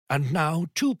And now,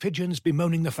 two pigeons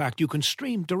bemoaning the fact you can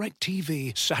stream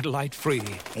DirecTV satellite-free.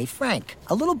 Hey, Frank,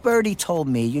 a little birdie told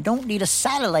me you don't need a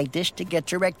satellite dish to get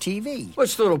DirecTV.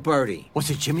 What's little birdie? Was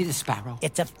it Jimmy the Sparrow?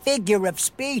 It's a figure of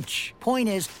speech. Point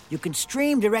is, you can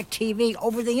stream DirecTV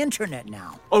over the internet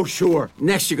now. Oh, sure.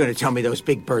 Next you're going to tell me those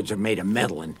big birds are made of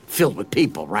metal and filled with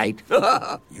people, right?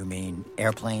 You mean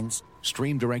airplanes?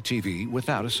 Stream DirecTV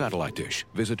without a satellite dish.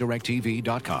 Visit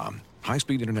DirecTV.com.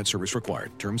 High-speed internet service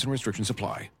required. Terms and restrictions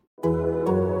apply.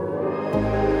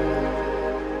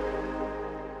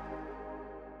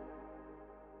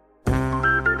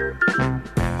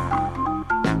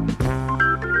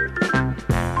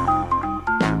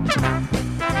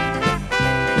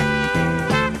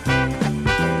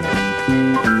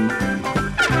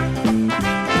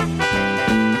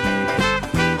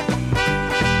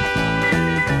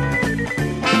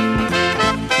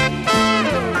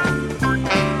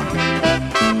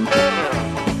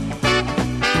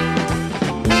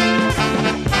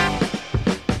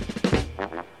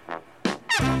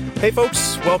 Hey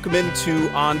folks, welcome into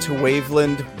On to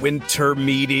Waveland Winter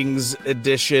Meetings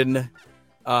Edition.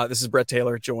 This is Brett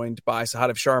Taylor, joined by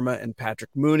Sahadev Sharma and Patrick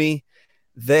Mooney.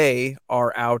 They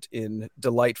are out in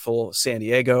delightful San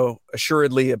Diego,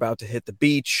 assuredly about to hit the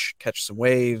beach, catch some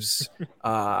waves.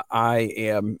 I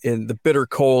am in the bitter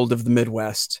cold of the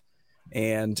Midwest,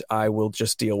 and I will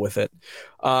just deal with it.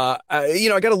 I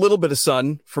got a little bit of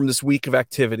sun from this week of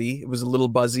activity. It was a little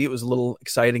buzzy. It was a little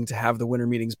exciting to have the winter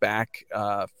meetings back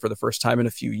for the first time in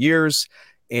a few years.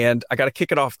 And I got to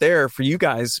kick it off there for you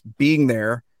guys being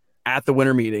there at the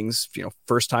winter meetings,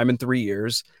 first time in 3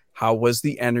 years. How was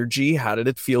the energy? How did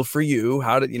it feel for you?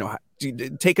 How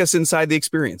did, take us inside the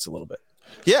experience a little bit.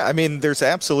 Yeah, I mean, there's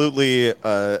absolutely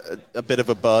a bit of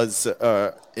a buzz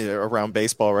around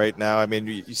baseball right now. I mean,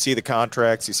 you see the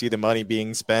contracts, you see the money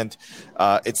being spent.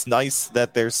 It's nice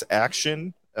that there's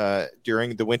action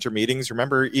during the winter meetings.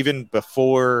 Remember, even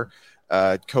before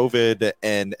COVID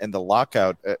and the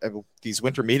lockout, these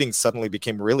winter meetings suddenly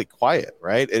became really quiet,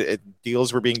 right?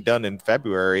 Deals were being done in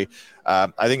February.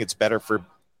 I think it's better for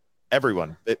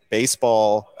everyone,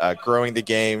 baseball, growing the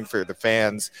game for the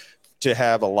fans, to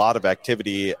have a lot of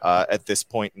activity at this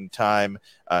point in time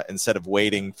instead of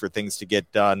waiting for things to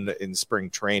get done in spring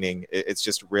training. It's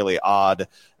just really odd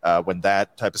when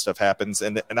that type of stuff happens.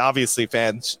 And obviously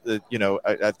fans,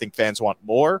 I think fans want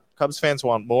more. Cubs fans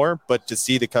want more, but to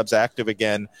see the Cubs active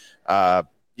again,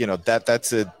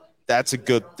 that's a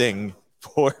good thing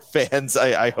for fans.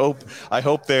 I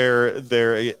hope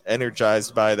they're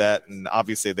energized by that. And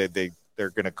obviously they're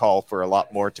going to call for a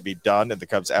lot more to be done, and the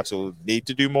Cubs absolutely need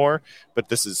to do more. But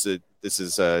there's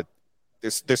a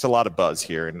lot of buzz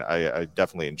here, and I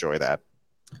definitely enjoy that.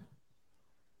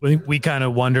 We kind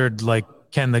of wondered,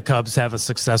 can the Cubs have a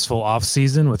successful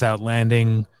offseason without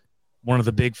landing one of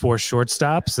the big four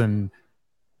shortstops? And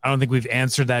I don't think we've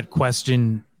answered that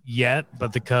question yet,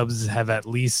 but the Cubs have at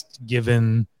least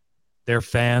given their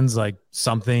fans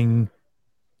something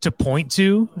to point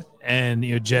to. And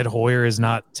Jed Hoyer is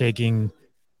not taking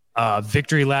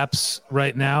victory laps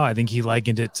right now. I think he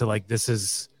likened it to this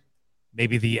is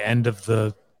maybe the end of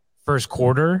the first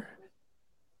quarter,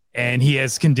 and he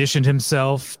has conditioned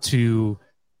himself to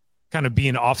kind of be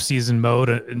in off-season mode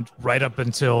and right up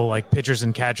until pitchers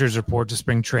and catchers report to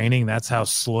spring training. That's how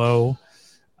slow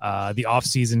the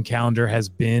off-season calendar has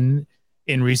been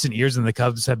in recent years, and the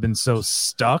Cubs have been so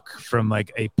stuck from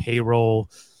a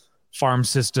payroll farm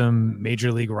system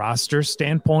major league roster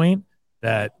standpoint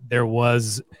that there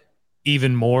was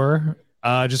even more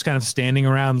just kind of standing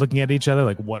around looking at each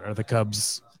other what are the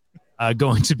Cubs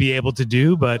going to be able to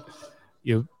do? But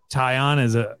Taillon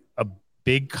is a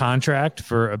big contract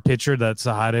for a pitcher that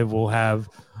Sahadev will have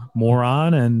more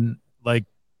on, and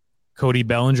Cody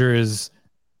Bellinger is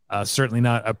certainly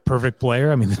not a perfect player.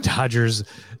 I mean, the Dodgers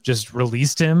just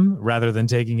released him rather than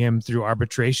taking him through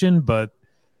arbitration, but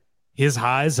his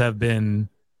highs have been,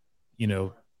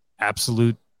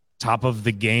 absolute top of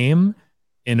the game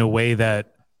in a way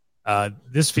that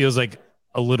this feels like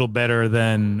a little better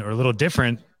than, or a little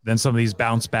different than some of these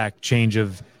bounce back change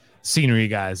of scenery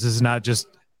guys. This is not just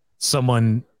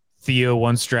someone Theo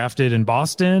once drafted in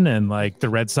Boston and the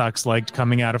Red Sox liked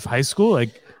coming out of high school.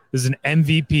 This is an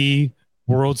MVP,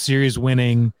 World Series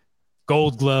winning,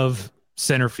 Gold Glove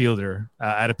center fielder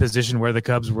at a position where the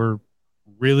Cubs were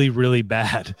really, really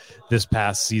bad this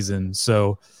past season.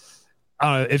 So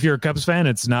if you're a Cubs fan,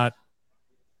 it's not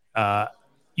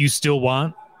you still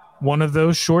want one of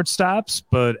those shortstops,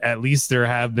 but at least there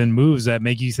have been moves that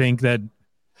make you think that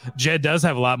Jed does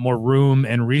have a lot more room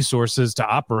and resources to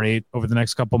operate over the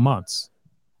next couple months.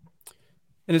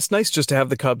 And it's nice just to have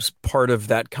the Cubs part of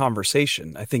that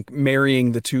conversation. I think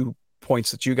marrying the 2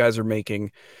 points that you guys are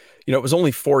making, it was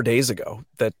only 4 days ago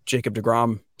that Jacob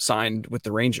deGrom signed with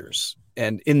the Rangers.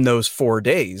 And in those 4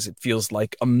 days, it feels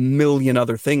like a million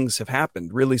other things have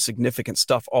happened, really significant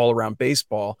stuff all around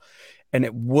baseball. And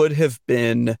it would have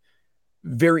been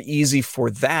very easy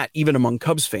for that, even among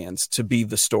Cubs fans, to be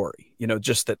the story.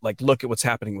 Just that, like, look at what's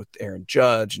happening with Aaron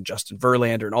Judge and Justin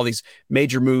Verlander and all these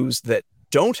major moves that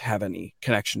don't have any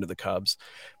connection to the Cubs.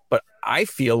 But I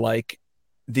feel like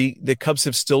the Cubs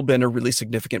have still been a really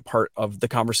significant part of the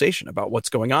conversation about what's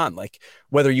going on. Like,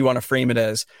 whether you want to frame it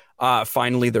as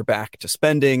finally they're back to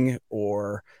spending,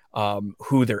 or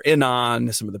who they're in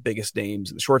on, some of the biggest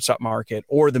names in the shortstop market,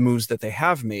 or the moves that they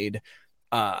have made.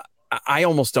 I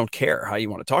almost don't care how you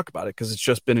want to talk about it, because it's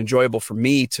just been enjoyable for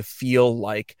me to feel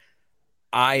like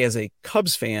I, as a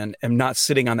Cubs fan, am not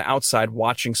sitting on the outside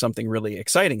watching something really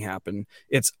exciting happen.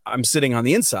 I'm sitting on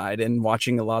the inside and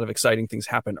watching a lot of exciting things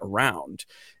happen around.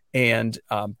 And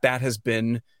that has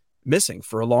been missing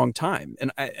for a long time.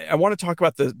 And I want to talk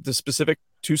about the specific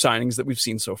 2 signings that we've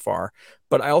seen so far,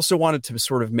 but I also wanted to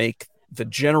sort of make the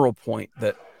general point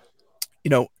that,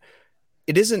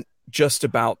 it isn't just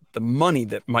about the money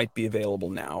that might be available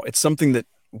now. It's something that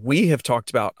we have talked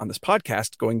about on this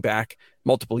podcast going back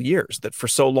multiple years, that for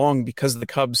so long, because the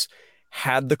Cubs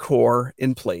had the core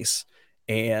in place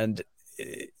and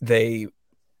they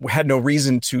had no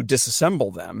reason to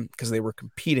disassemble them because they were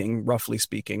competing, roughly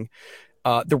speaking,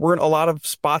 there weren't a lot of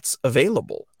spots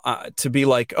available to be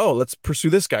like, oh, let's pursue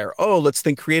this guy, or, oh, let's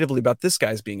think creatively about this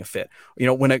guy's being a fit.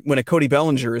 When a Cody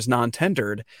Bellinger is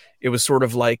non-tendered, it was sort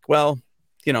of like, well,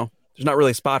 there's not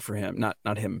really a spot for him,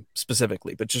 not him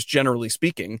specifically, but just generally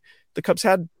speaking, the Cubs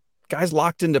had guys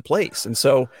locked into place. And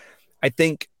so I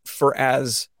think, for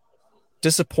as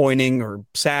disappointing or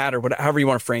sad or however you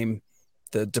want to frame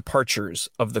the departures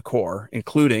of the core,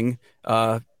 including,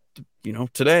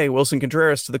 today, Wilson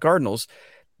Contreras to the Cardinals,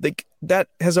 that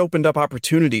has opened up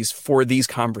opportunities for these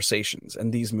conversations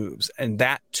and these moves. And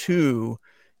that too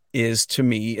is, to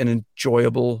me, an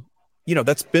enjoyable,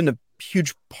 that's been a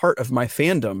huge part of my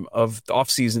fandom of the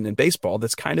offseason in baseball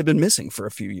that's kind of been missing for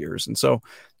a few years. And so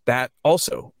that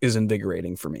also is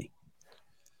invigorating for me.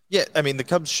 Yeah, I mean, the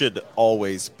Cubs should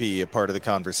always be a part of the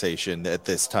conversation at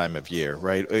this time of year,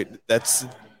 right? That's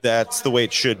the way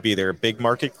it should be. They're a big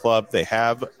market club. They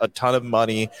have a ton of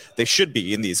money. They should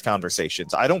be in these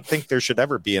conversations. I don't think there should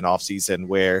ever be an offseason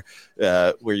where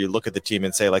you look at the team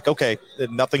and say, like, okay,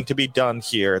 nothing to be done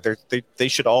here. They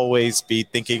should always be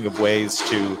thinking of ways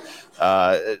to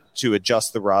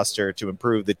adjust the roster, to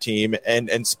improve the team,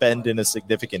 and spend in a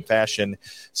significant fashion.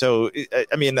 So,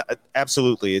 I mean,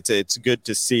 absolutely, it's good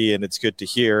to see and it's good to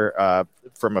hear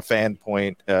from a fan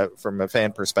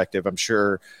perspective. I'm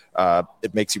sure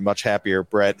it makes you much happier,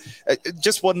 Brett.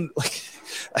 Just one, like,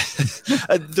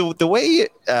 the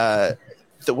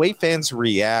way fans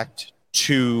react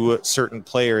to certain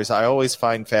players, I always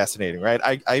find fascinating, right?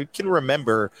 I can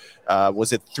remember,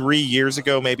 was it 3 years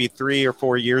ago, maybe 3 or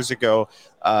 4 years ago,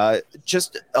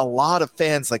 just a lot of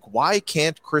fans like, why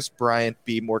can't Chris Bryant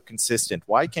be more consistent?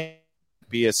 Why can't he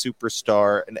be a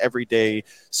superstar, an everyday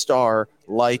star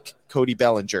like Cody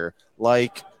Bellinger,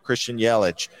 like Christian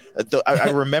Yelich? I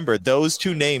remember those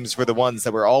 2 names were the ones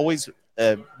that were always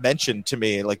mentioned to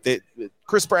me. Like,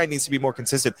 Chris Bryant needs to be more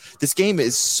consistent. This game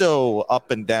is so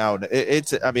up and down.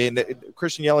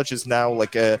 Christian Yelich is now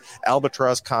like a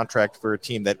albatross contract for a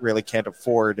team that really can't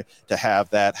afford to have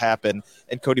that happen.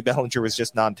 And Cody Bellinger was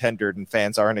just non-tendered, and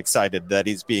fans aren't excited that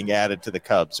he's being added to the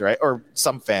Cubs, right? Or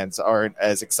some fans aren't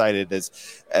as excited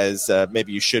as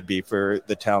maybe you should be for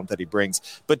the talent that he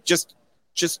brings. But just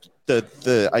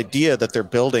the idea that they're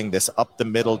building this up the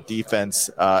middle defense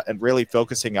and really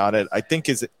focusing on it, I think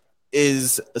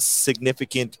is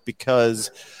significant,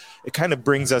 because it kind of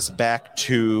brings us back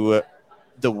to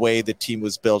the way the team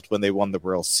was built when they won the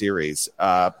World Series.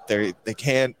 They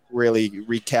can't really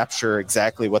recapture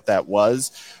exactly what that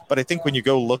was, but I think when you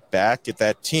go look back at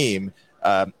that team,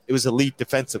 it was elite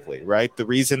defensively, right? The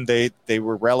reason they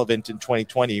were relevant in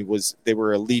 2020 was they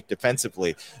were elite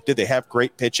defensively. Did they have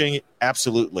great pitching?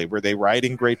 Absolutely. Were they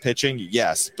riding great pitching?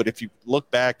 Yes. But if you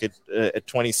look back at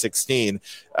 2016,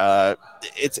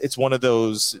 it's one of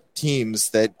those teams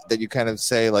that you kind of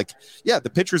say, like, yeah, the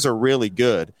pitchers are really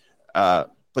good.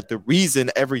 But the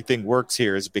reason everything works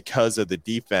here is because of the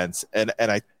defense. And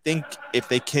I think if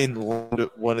they can land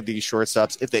one of these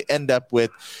shortstops, if they end up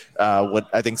with what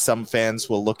I think some fans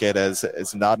will look at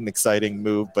as not an exciting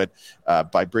move, but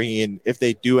by bringing in, if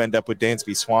they do end up with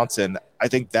Dansby Swanson, I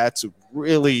think that's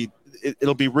really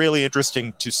it'll be really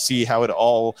interesting to see how it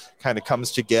all kind of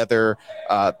comes together.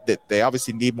 That they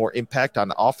obviously need more impact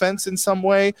on offense in some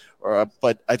way,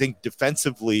 but I think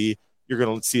defensively, you're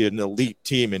going to see an elite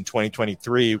team in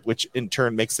 2023, which in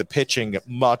turn makes the pitching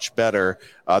much better.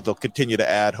 They'll continue to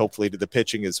add, hopefully, to the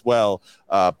pitching as well.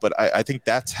 But I think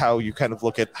that's how you kind of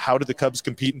look at how do the Cubs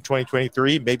compete in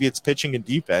 2023. Maybe it's pitching and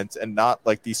defense and not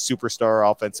like these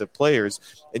superstar offensive players.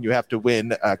 And you have to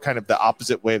win kind of the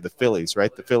opposite way of the Phillies,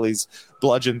 right? The Phillies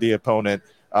bludgeoned the opponent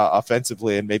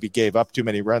offensively and maybe gave up too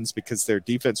many runs because their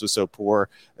defense was so poor.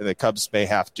 And the Cubs may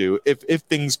have to, if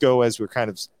things go as we're kind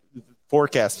of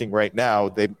forecasting right now,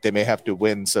 they may have to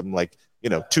win some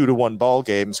 2-1 ball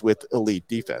games with elite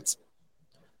defense.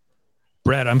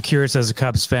 Brett, I'm curious as a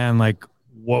Cubs fan,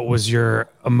 what was your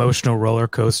emotional roller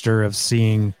coaster of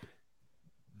seeing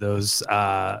those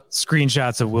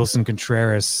screenshots of Wilson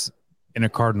Contreras in a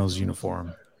Cardinals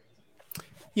uniform?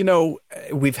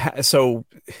 We've had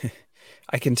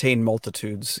I contain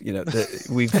multitudes.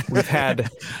 We've had.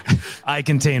 I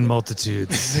contain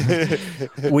multitudes.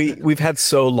 We've had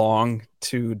so long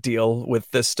to deal with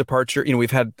this departure.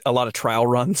 We've had a lot of trial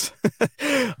runs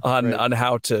on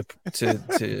how to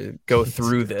go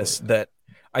through this. That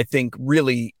I think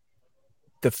really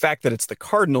the fact that it's the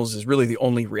Cardinals is really the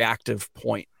only reactive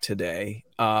point today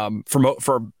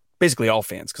for basically all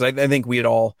fans, because I think we had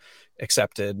all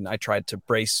accepted, and I tried to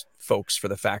brace folks for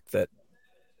the fact that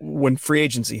when free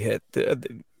agency hit,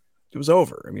 it was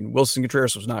over. I mean, Wilson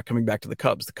Contreras was not coming back to the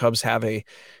Cubs. The Cubs have a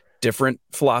different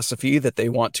philosophy that they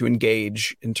want to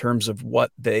engage in terms of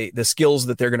the skills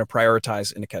that they're going to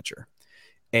prioritize in a catcher.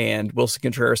 And Wilson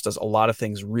Contreras does a lot of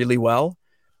things really well,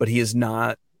 but he is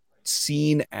not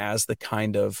seen as the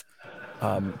kind of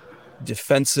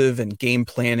defensive and game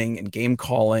planning and game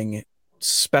calling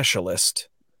specialist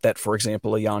that, for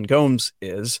example, a Yan Gomes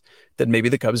is, that maybe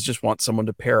the Cubs just want someone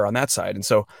to pair on that side. And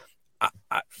so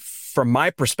from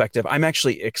my perspective, I'm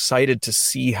actually excited to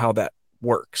see how that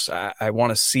works. I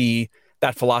want to see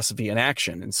that philosophy in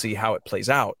action and see how it plays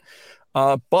out.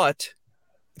 But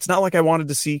it's not like I wanted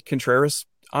to see Contreras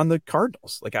on the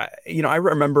Cardinals. I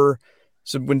remember,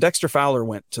 so when Dexter Fowler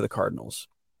went to the Cardinals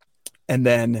and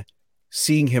then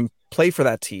seeing him play for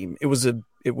that team, it was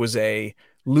a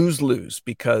lose-lose,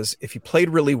 because if he played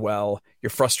really well, you're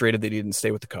frustrated that he didn't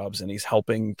stay with the Cubs and he's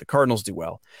helping the Cardinals do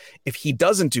well. If he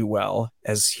doesn't do well,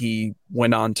 as he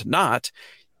went on to not,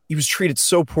 he was treated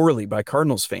so poorly by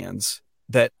Cardinals fans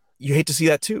that you hate to see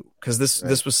that too, because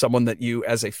this was someone that you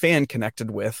as a fan connected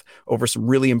with over some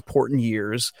really important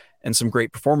years and some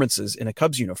great performances in a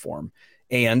Cubs uniform.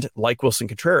 And like Wilson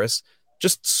Contreras,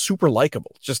 just super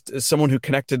likable, just as someone who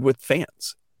connected with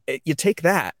fans. You take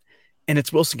that, and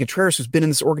it's Wilson Contreras, who's been in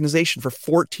this organization for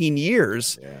 14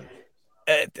 years. Yeah.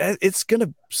 It's going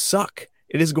to suck.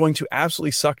 It is going to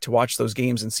absolutely suck to watch those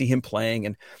games and see him playing.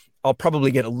 And I'll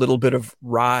probably get a little bit of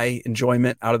wry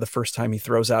enjoyment out of the first time he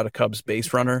throws out a Cubs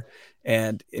base runner.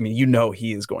 And I mean,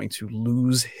 he is going to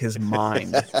lose his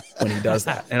mind when he does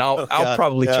that. And I'll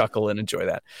probably chuckle and enjoy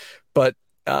that. But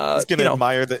he's going to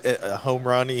admire the home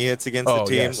run he hits against the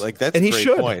team. Yes. That's a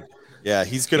great point. Yeah,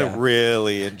 he's going to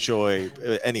really enjoy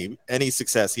any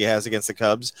success he has against the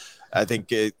Cubs. I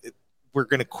think we're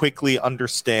going to quickly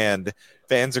understand.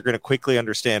 Fans are going to quickly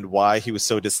understand why he was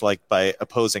so disliked by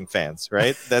opposing fans.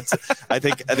 Right? I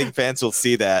think fans will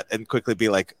see that and quickly be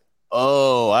like,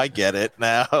 "Oh, I get it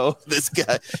now. This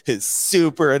guy is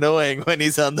super annoying when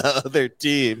he's on the other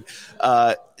team."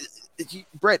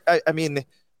 Brett, I mean,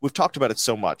 we've talked about it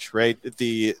so much, right?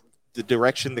 The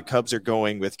direction the Cubs are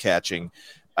going with catching.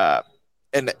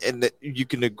 And you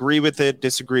can agree with it,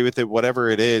 disagree with it, whatever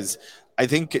it is. I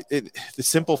think the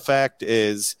simple fact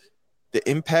is the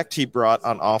impact he brought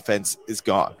on offense is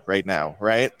gone right now,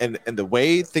 right? And the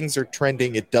way things are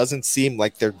trending, it doesn't seem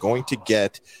like they're going to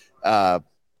get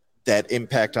that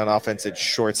impact on offense at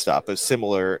shortstop. A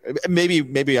similar,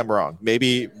 maybe I'm wrong.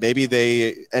 Maybe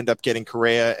they end up getting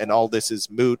Correa, and all this is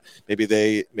moot. Maybe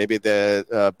the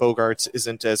Bogarts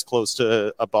isn't as close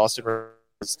to a Boston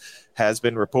has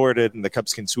been reported, and the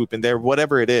Cubs can swoop in there,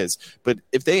 whatever it is. But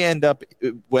if they end up,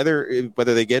 whether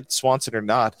they get Swanson or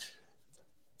not,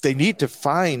 they need to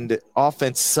find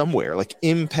offense somewhere, like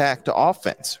impact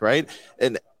offense, right?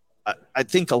 And I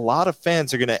think a lot of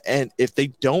fans are going to end if they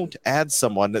don't add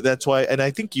someone. That's why, and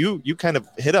I think you kind of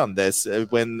hit on this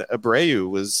when Abreu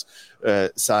was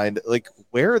signed. Like,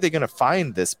 where are they going to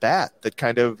find this bat that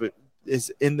kind of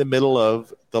is in the middle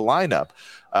of the lineup?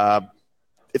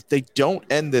 If they don't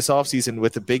end this offseason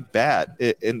with a big bat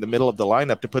in the middle of the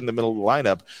lineup to put in the middle of the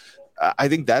lineup, I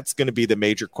think that's going to be the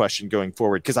major question going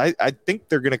forward, because I think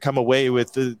they're going to come away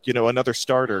with another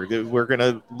starter. We're going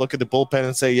to look at the bullpen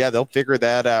and say, yeah, they'll figure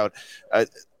that out.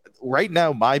 Right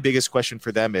now, my biggest question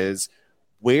for them is,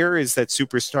 where is that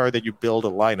superstar that you build a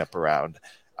lineup around?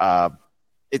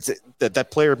 It's that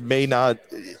player may not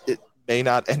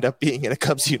end up being in a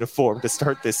Cubs uniform to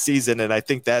start this season, and I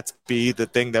think that's be the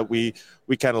thing that we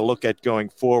kind of look at going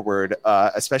forward,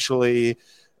 especially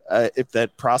if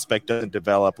that prospect doesn't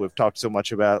develop. We've talked so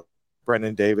much about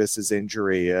Brendan Davis's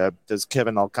injury. Does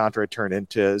Kevin Alcantara turn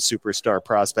into a superstar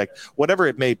prospect? Whatever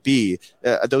it may be,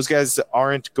 those guys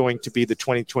aren't going to be the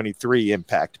 2023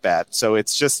 impact bat. So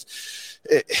it's just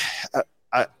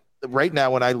right now,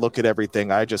 when I look at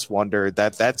everything, I just wonder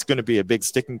that that's going to be a big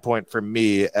sticking point for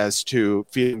me as to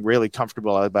feeling really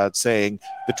comfortable about saying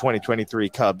the 2023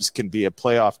 Cubs can be a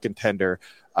playoff contender.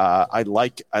 I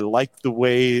like the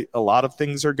way a lot of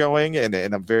things are going, and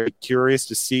I'm very curious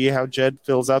to see how Jed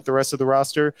fills out the rest of the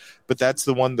roster. But that's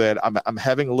the one that I'm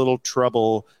having a little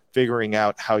trouble figuring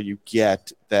out how you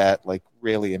get that like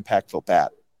really impactful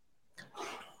bat.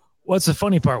 What's the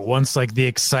funny part? Once like the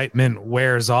excitement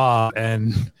wears off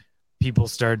and people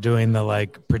start doing the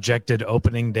like projected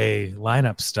opening day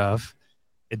lineup stuff,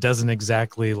 it doesn't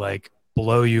exactly like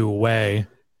blow you away.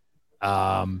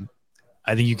 I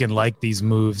think you can like these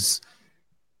moves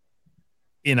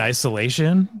in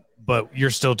isolation, but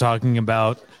you're still talking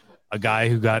about a guy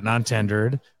who got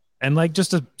non-tendered and like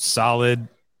just a solid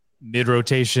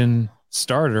mid-rotation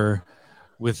starter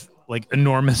with like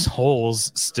enormous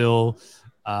holes still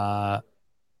on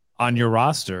your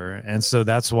roster. And so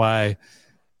that's why,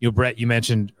 Brett, you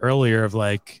mentioned earlier of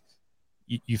like,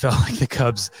 you felt like the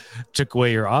Cubs took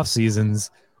away your off seasons.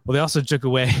 Well, they also took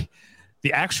away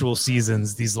the actual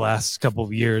seasons these last couple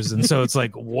of years. And so it's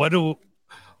like, what are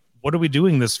we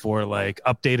doing this for? Like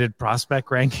updated prospect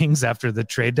rankings after the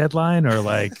trade deadline, or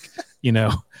like,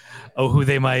 who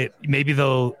they maybe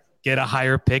they'll get a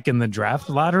higher pick in the draft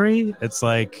lottery. It's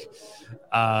like,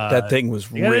 that thing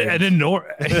was rigged. An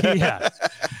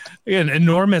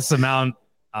enormous amount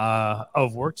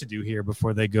of work to do here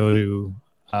before they go to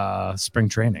spring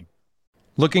training.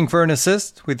 Looking for an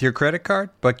assist with your credit card,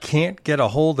 but can't get a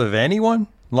hold of anyone?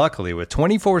 Luckily, with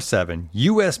 24/7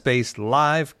 U.S.-based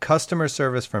live customer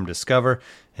service from Discover,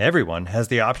 everyone has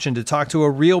the option to talk to a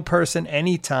real person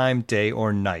anytime, day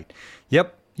or night.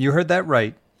 Yep, you heard that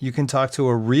right. You can talk to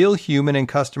a real human in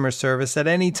customer service at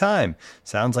any time.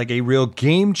 Sounds like a real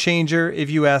game changer if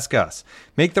you ask us.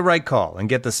 Make the right call and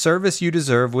get the service you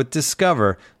deserve with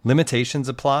Discover. Limitations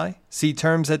apply. See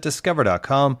terms at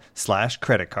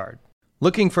discover.com/creditcard.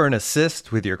 Looking for an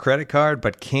assist with your credit card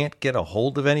but can't get a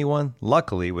hold of anyone?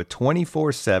 Luckily, with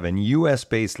 24/7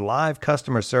 U.S.-based live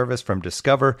customer service from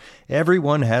Discover,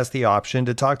 everyone has the option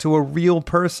to talk to a real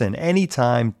person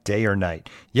anytime, day or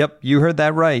night. Yep, you heard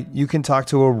that right. You can talk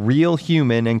to a real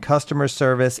human in customer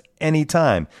service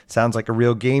anytime. Sounds like a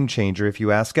real game changer if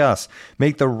you ask us.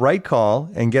 Make the right call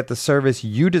and get the service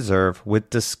you deserve with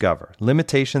Discover.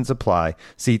 Limitations apply.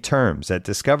 See terms at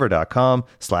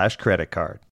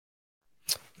discover.com/creditcard.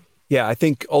 Yeah, I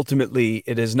think ultimately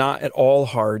it is not at all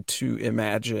hard to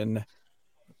imagine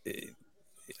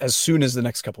as soon as the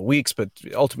next couple of weeks, but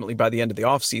ultimately by the end of the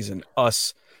offseason,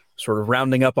 us sort of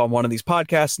rounding up on one of these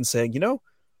podcasts and saying,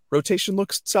 rotation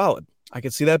looks solid. I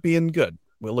could see that being good.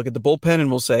 We'll look at the bullpen and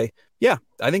we'll say, yeah,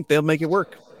 I think they'll make it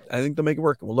work.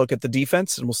 We'll look at the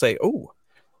defense and we'll say, oh,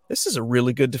 this is a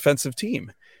really good defensive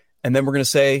team. And then we're going to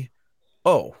say,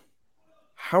 oh,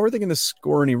 how are they going to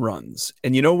score any runs?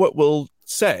 And you know what we'll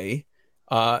say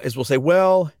is we'll say,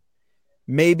 well,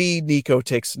 maybe Nico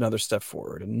takes another step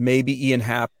forward, and maybe Ian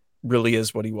Happ really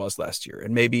is what he was last year,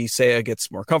 and maybe Seiya gets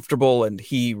more comfortable and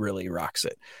he really rocks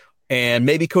it, and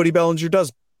maybe Cody Bellinger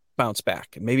does bounce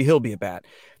back and maybe he'll be a bat.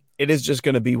 It is just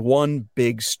going to be one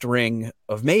big string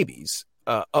of maybes,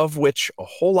 of which a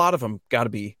whole lot of them got to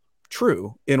be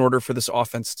true in order for this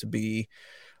offense to be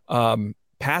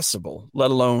passable,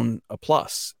 let alone a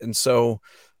plus. And so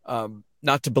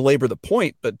not to belabor the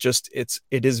point, but just it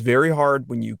is very hard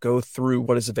when you go through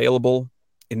what is available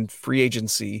in free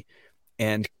agency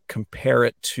and compare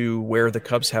it to where the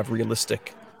Cubs have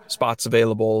realistic spots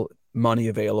available, money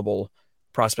available,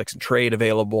 prospects and trade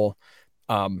available.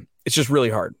 It's just really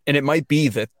hard. And it might be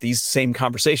that these same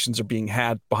conversations are being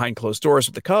had behind closed doors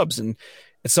with the Cubs. And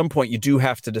at some point you do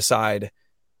have to decide,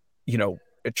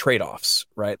 trade-offs,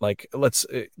 right? Like let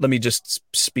me just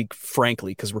speak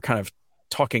frankly, because we're kind of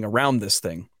talking around this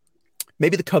thing.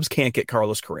 Maybe the Cubs can't get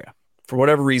Carlos Correa for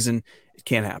whatever reason. It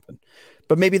can't happen,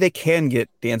 but maybe they can get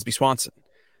Dansby Swanson.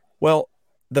 Well,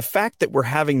 the fact that we're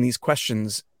having these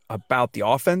questions about the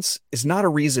offense is not a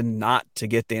reason not to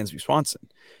get Dansby Swanson.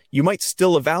 You might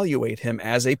still evaluate him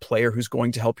as a player who's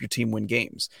going to help your team win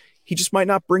games. He just might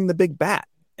not bring the big bat.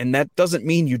 And that doesn't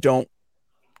mean you don't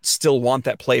still want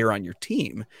that player on your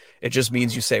team. It just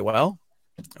means you say, well,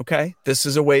 okay, this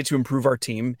is a way to improve our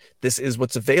team. This is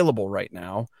what's available right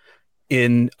now.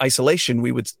 In isolation,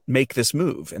 we would make this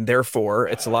move. And therefore,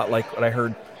 it's a lot like what I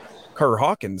heard Carter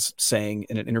Hawkins saying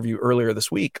in an interview earlier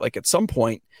this week. Like, at some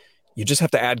point, you just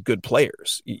have to add good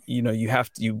players.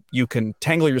 You can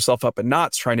tangle yourself up in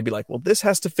knots trying to be like, well, this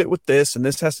has to fit with this and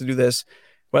this has to do this.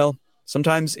 Well,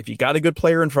 sometimes if you got a good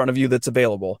player in front of you that's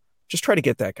available, just try to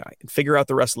get that guy and figure out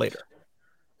the rest later.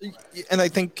 And I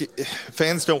think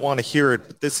fans don't want to hear it,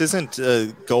 but this isn't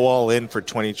go all in for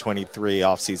 2023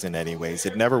 offseason anyways.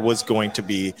 It never was going to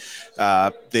be.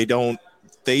 They don't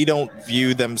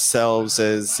view themselves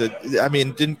as, I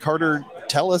mean, didn't Carter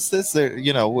tell us this?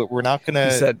 We're not going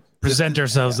to present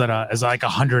ourselves as like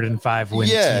 105 win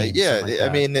team. Yeah. Like I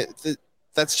mean,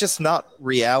 that's just not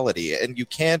reality. And you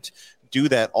can't do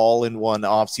that all in one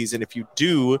offseason. If you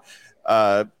do,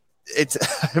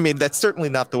 that's certainly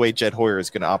not the way Jed Hoyer is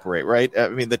going to operate, right? I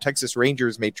mean, the Texas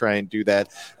Rangers may try and do that.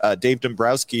 Dave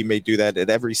Dombrowski may do that at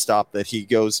every stop that he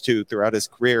goes to throughout his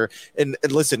career. And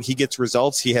listen, he gets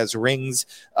results. He has rings,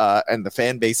 and the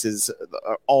fan bases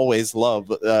always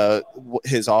love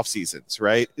his off seasons,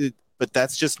 right? But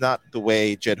that's just not the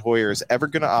way Jed Hoyer is ever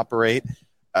going to operate.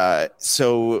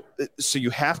 So you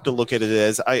have to look at it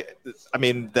as, I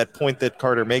mean, that point that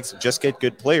Carter makes, just get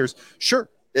good players. Sure.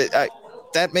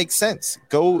 That makes sense.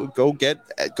 Go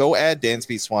add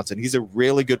Dansby Swanson. He's a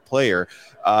really good player.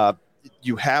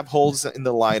 You have holes in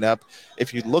the lineup.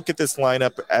 If you look at this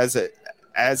lineup as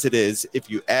it is, if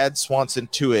you add Swanson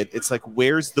to it, it's like,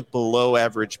 where's the below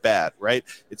average bat, right?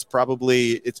 It's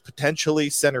potentially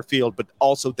center field, but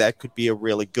also that could be a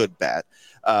really good bat.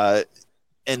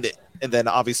 And then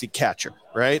obviously catcher,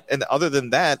 right? And other than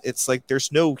that, it's like there's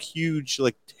no huge,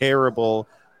 like, terrible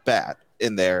bat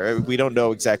in there. We don't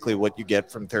know exactly what you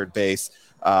get from third base,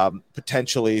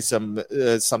 potentially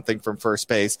something from first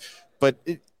base, but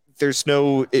there's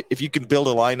no, if you can build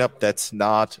a lineup that's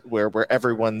not where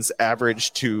everyone's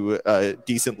average to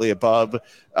decently above,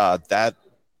 that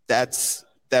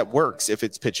works if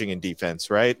it's pitching and defense,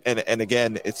 right? And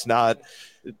again, it's not,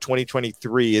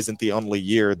 2023 isn't the only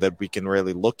year that we can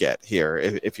really look at here.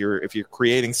 If you're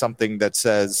creating something that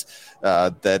says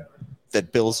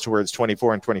that builds towards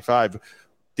 24 and 25,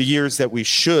 the years that we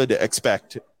should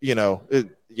expect, you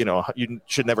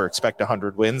should never expect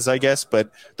 100 wins, I guess, but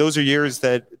those are years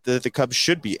that the Cubs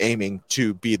should be aiming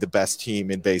to be the best team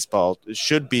in baseball,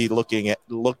 should be looked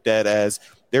at as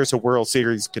there's a World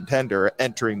Series contender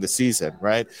entering the season,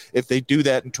 right? If they do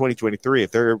that in 2023,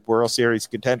 if they're a World Series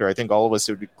contender, I think all of us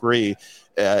would agree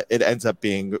it ends up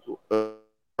being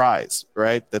prize,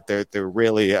 right? That they're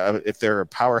really, if they're a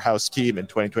powerhouse team in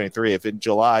 2023, if in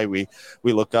July we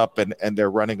look up and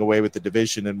they're running away with the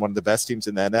division and one of the best teams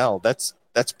in the NL,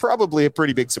 that's probably a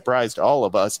pretty big surprise to all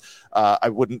of us. I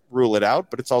wouldn't rule it out,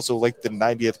 but it's also like the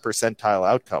 90th percentile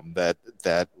outcome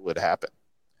that would happen.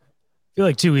 I feel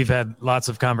like, too, we've had lots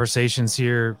of conversations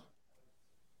here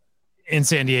in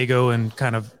San Diego and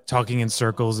kind of talking in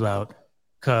circles about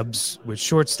Cubs with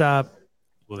shortstop.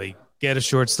 Will they get a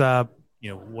shortstop?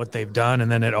 What they've done. And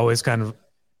then it always kind of,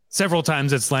 several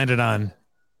times it's landed on,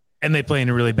 and they play in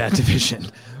a really bad division.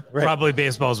 Right. Probably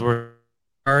baseball's word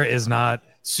is not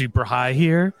super high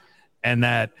here. And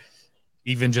that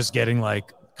even just getting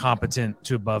like competent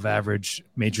to above average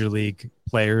major league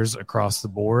players across the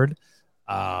board,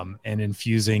 and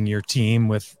infusing your team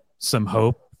with some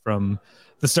hope from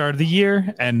the start of the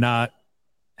year and not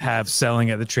have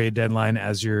selling at the trade deadline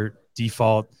as your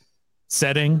default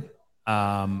setting.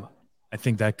 I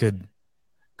think that could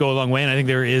go a long way. And I think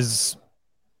there is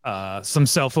some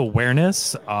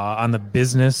self-awareness on the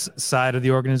business side of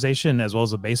the organization as well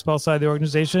as the baseball side of the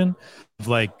organization.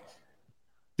 Like,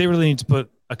 they really need to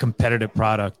put a competitive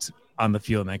product on the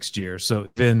field next year. So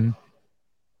then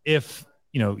if,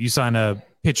 you sign a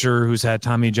pitcher who's had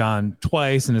Tommy John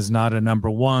twice and is not a number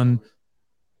one,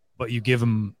 but you give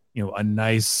him, a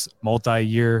nice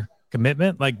multi-year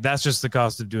commitment, like, that's just the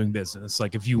cost of doing business.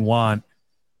 Like, if you want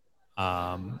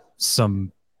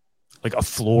some, like, a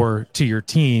floor to your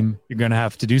team, you're going to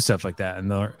have to do stuff like that.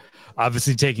 And they're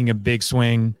obviously taking a big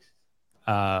swing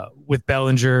with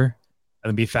Bellinger.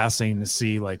 It'll be fascinating to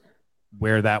see, like,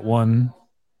 where that one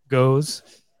goes.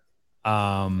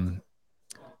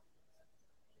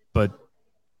 But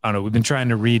I don't know. We've been trying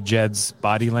to read Jed's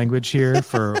body language here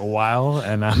for a while,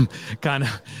 and I'm kind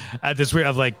of at this weird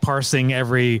of like parsing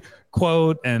every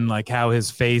quote and like how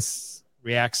his face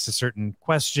reacts to certain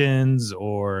questions,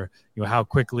 or how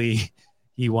quickly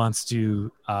he wants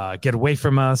to get away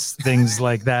from us, things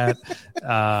like that.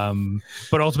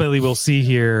 But ultimately, we'll see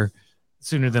here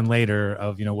sooner than later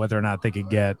of whether or not they could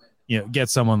get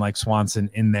someone like Swanson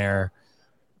in there.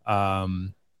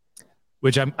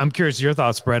 Which I'm curious your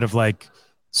thoughts, Brett, of like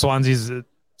Swanson's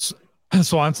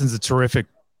a terrific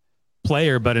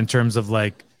player, but in terms of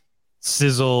like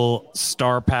sizzle,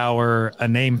 star power, a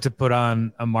name to put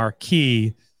on a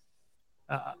marquee,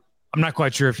 I'm not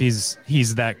quite sure if he's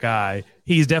that guy.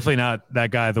 He's definitely not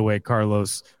that guy the way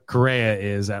Carlos Correa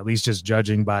is, at least just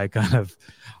judging by kind of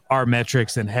our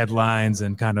metrics and headlines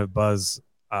and kind of buzz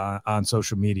on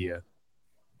social media.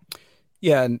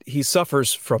 Yeah, and he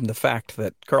suffers from the fact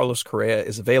that Carlos Correa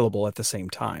is available at the same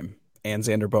time, and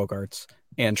Xander Bogaerts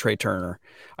and Trey Turner.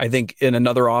 I think in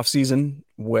another offseason,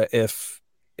 if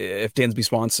Dansby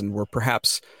Swanson were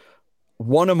perhaps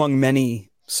one among many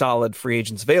solid free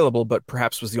agents available, but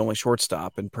perhaps was the only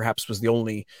shortstop and perhaps was the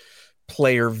only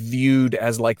player viewed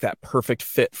as like that perfect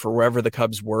fit for wherever the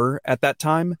Cubs were at that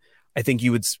time, I think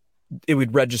it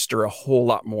would register a whole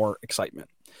lot more excitement.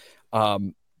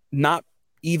 Not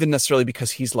even necessarily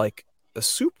because he's like a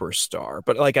superstar,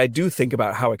 but like I do think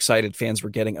about how excited fans were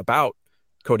getting about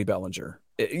Cody Bellinger.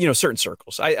 Certain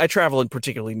circles. I travel in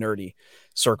particularly nerdy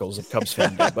circles of Cubs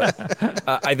fandom,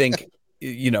 but I think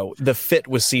the fit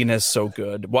was seen as so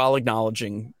good while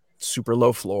acknowledging super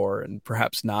low floor and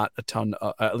perhaps not a ton,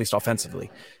 at least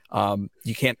offensively.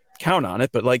 You can't count on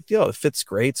it, but like, the fit's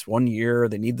great. It's 1 year.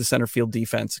 They need the center field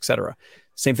defense, etc.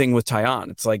 Same thing with Taillon.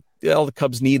 It's like, the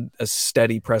Cubs need a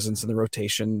steady presence in the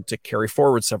rotation to carry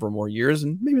forward several more years.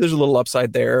 And maybe there's a little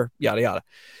upside there, yada,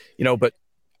 yada, but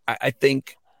I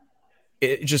think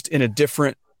it just in a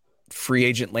different free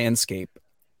agent landscape,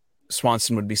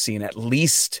 Swanson would be seen at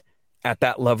least at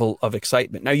that level of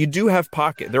excitement. Now you do have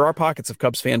there are pockets of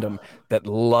Cubs fandom that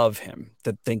love him,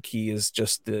 that think he is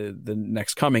just the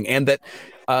next coming. And that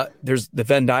there's the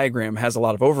Venn diagram has a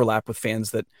lot of overlap with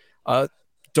fans that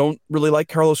don't really like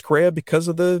Carlos Correa because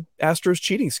of the Astros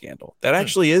cheating scandal. That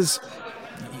actually is,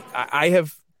 I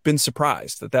have been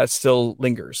surprised that still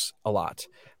lingers a lot.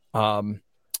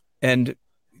 And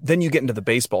then you get into the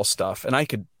baseball stuff, and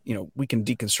we can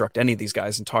deconstruct any of these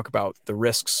guys and talk about the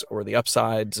risks or the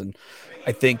upsides. And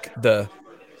I think the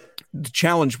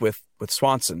challenge with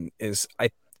Swanson is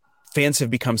fans have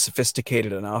become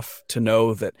sophisticated enough to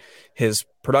know that his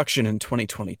production in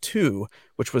 2022,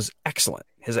 which was excellent,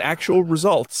 his actual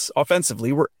results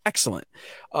offensively were excellent.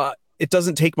 It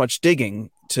doesn't take much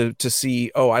digging to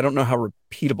see, I don't know how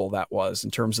repeatable that was in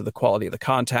terms of the quality of the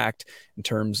contact, in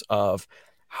terms of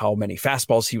how many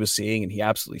fastballs he was seeing, and he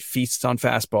absolutely feasts on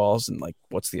fastballs. And like,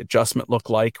 what's the adjustment look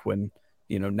like when,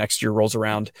 next year rolls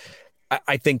around?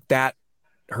 I think that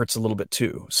hurts a little bit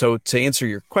too. So to answer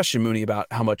your question, Mooney, about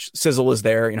how much sizzle is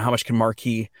there, how much can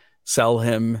Marquee sell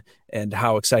him, and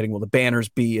how exciting will the banners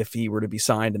be if he were to be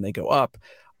signed and they go up?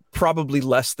 Probably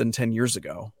less than 10 years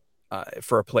ago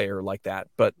for a player like that.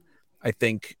 But I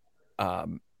think,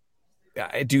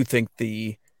 I do think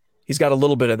he's got a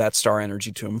little bit of that star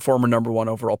energy to him. Former number 1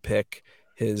 overall pick.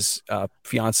 His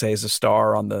fiance is a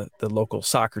star on the local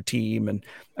soccer team. And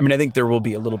I think there will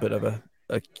be a little bit of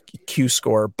a Q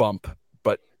score bump,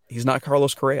 but he's not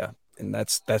Carlos Correa. And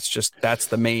that's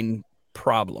the main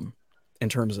problem in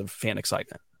terms of fan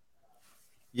excitement.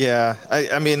 Yeah.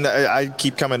 I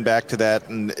keep coming back to that.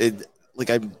 And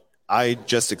I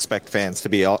just expect fans to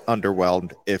be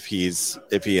underwhelmed if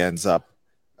he ends up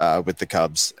with the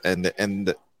Cubs.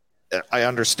 And I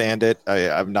understand it.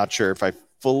 I'm not sure if I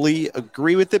fully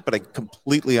agree with it, but I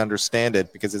completely understand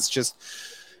it because it's just,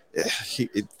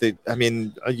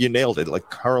 you nailed it. Like,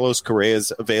 Carlos Correa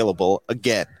is available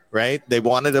again, right? They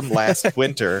wanted him last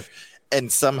winter,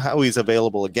 and somehow he's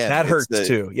available again. That hurts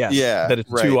too. Yes. Yeah. That it's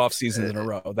right. 2 off seasons in a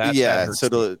row. That hurts.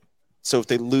 So if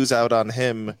they lose out on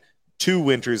him 2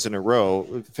 winters in a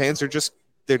row, fans are just,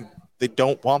 they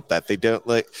don't want that. They don't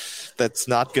that's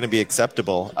not going to be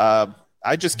acceptable.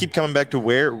 I just keep coming back to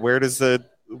where does the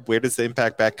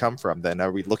impact back come from then?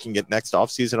 Are we looking at next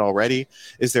offseason already?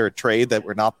 Is there a trade that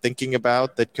we're not thinking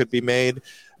about that could be made?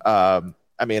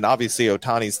 Obviously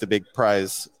Ohtani's the big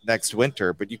prize next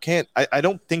winter, but you can't, I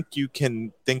don't think you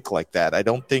can think like that. I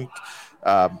don't think,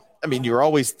 you're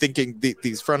always thinking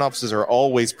these front offices are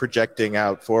always projecting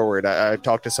out forward. I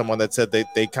talked to someone that said they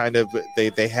had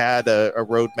a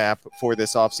roadmap for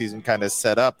this offseason kind of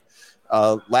set up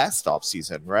last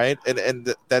offseason, right?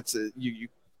 And that's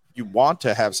you want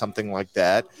to have something like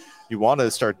that. you want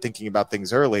to start thinking about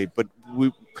things early. But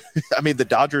the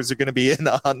Dodgers are going to be in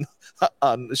on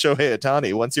Shohei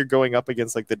Ohtani. Once you're going up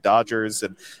against like the Dodgers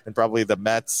and probably the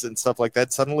Mets and stuff like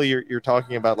that, suddenly you're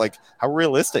talking about like how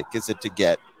realistic is it to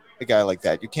get a guy like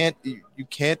that? You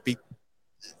can't be.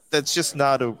 That's just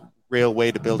not a real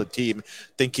way to build a team.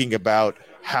 Thinking about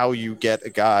how you get a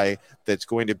guy that's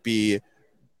going to be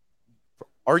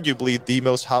arguably the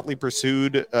most hotly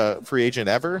pursued free agent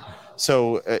ever.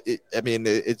 So,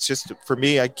 it's just, for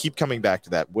me, I keep coming back to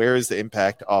that. Where is the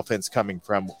impact offense coming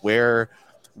from? Where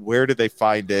do they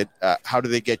find it? How do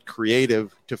they get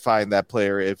creative to find that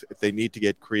player if they need to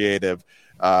get creative?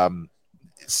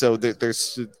 So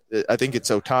there's, I think it's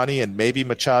Ohtani and maybe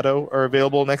Machado are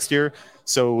available next year.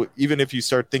 So even if you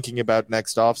start thinking about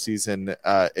next offseason,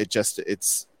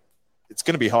 it's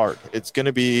going to be hard. It's going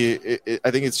to be,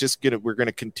 I think it's just we're going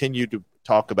to continue to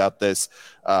talk about this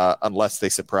unless they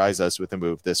surprise us with a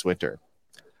move this winter.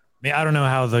 I don't know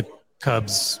how the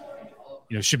Cubs,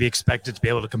 should be expected to be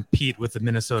able to compete with the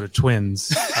Minnesota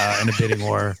Twins in a bidding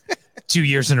war 2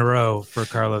 years in a row for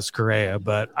Carlos Correa.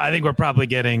 But I think we're probably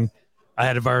getting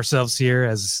ahead of ourselves here,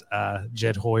 as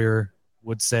Jed Hoyer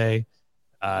would say.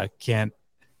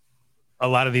 A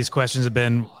lot of these questions have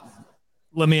been,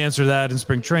 let me answer that in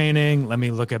spring training. Let me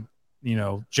look at,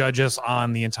 judge us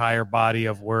on the entire body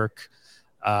of work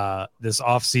this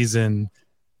offseason.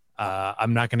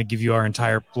 I'm not going to give you our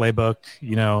entire playbook.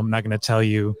 I'm not going to tell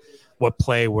you what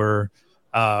play we're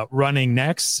running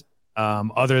next,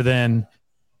 other than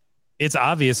it's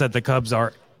obvious that the Cubs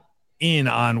are in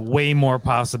on way more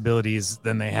possibilities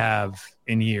than they have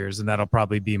in years. And that'll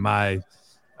probably be my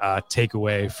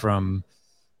takeaway from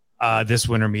this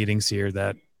winter meetings here,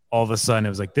 that all of a sudden it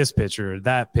was like this pitcher,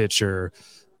 that pitcher,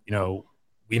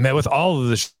 we met with all of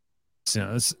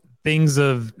the things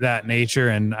of that nature.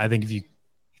 And I think if you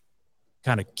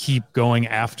kind of keep going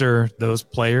after those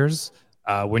players,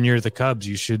 when you're the Cubs,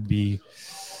 you should be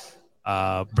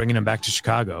bringing them back to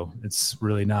Chicago. It's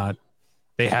really not.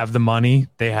 They have the money,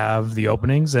 they have the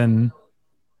openings, and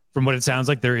from what it sounds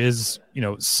like, there is,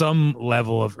 some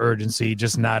level of urgency,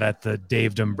 just not at the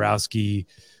Dave Dombrowski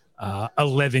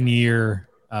 11-year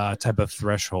type of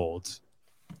threshold.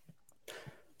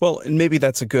 Well, and maybe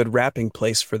that's a good wrapping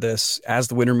place for this as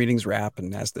the winter meetings wrap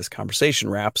and as this conversation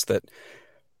wraps, that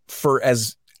for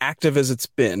as active as it's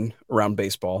been around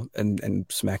baseball and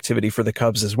some activity for the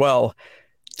Cubs as well,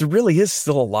 there really is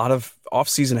still a lot of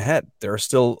offseason ahead. There are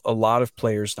still a lot of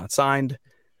players not signed.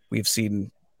 We've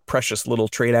seen precious little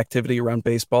trade activity around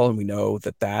baseball, and we know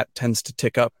that tends to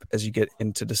tick up as you get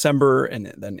into December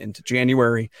and then into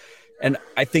January. And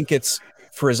I think it's,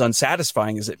 for as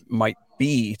unsatisfying as it might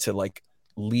be to like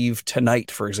leave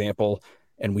tonight, for example,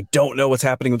 and we don't know what's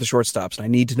happening with the shortstops, and I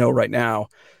need to know right now,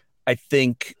 I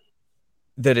think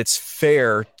that it's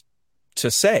fair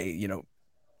to say,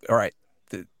 all right,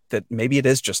 that maybe it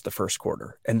is just the first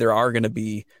quarter, and there are going to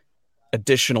be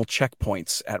additional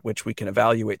checkpoints at which we can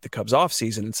evaluate the Cubs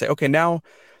offseason and say, okay, now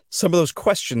some of those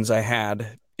questions I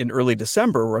had in early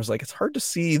December where I was like, it's hard to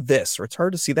see this or it's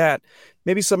hard to see that,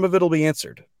 maybe some of it will be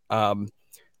answered,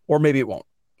 or maybe it won't.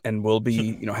 And we'll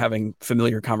be, having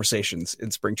familiar conversations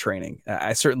in spring training.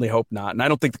 I certainly hope not. And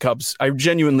I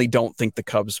genuinely don't think the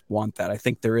Cubs want that. I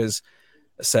think there is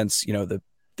a sense,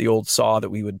 the old saw that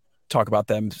we would talk about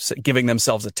them giving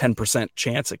themselves a 10%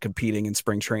 chance at competing in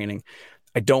spring training.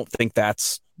 I don't think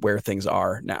that's where things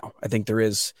are now. I think there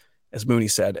is, as Mooney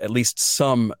said, at least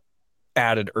some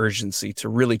added urgency to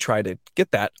really try to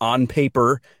get that on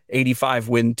paper 85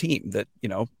 win team that,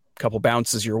 a couple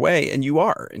bounces your way and you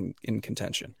are in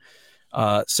contention.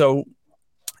 So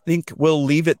I think we'll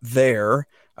leave it there.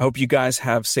 I hope you guys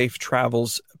have safe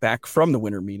travels back from the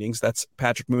winter meetings. That's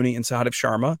Patrick Mooney and Sahadev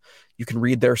Sharma. You can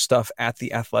read their stuff at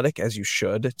The Athletic, as you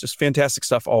should. Just fantastic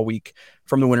stuff all week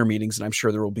from the winter meetings, and I'm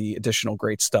sure there will be additional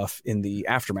great stuff in the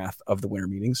aftermath of the winter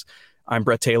meetings. I'm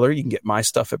Brett Taylor. You can get my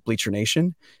stuff at Bleacher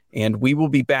Nation, and we will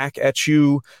be back at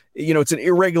you. It's an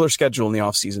irregular schedule in the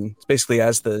offseason. It's basically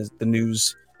as the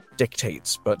news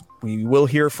dictates, but we will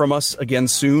hear from us again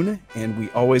soon, and we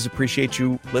always appreciate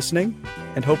you listening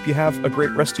and hope you have a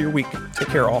great rest of your week. Take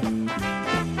care, all.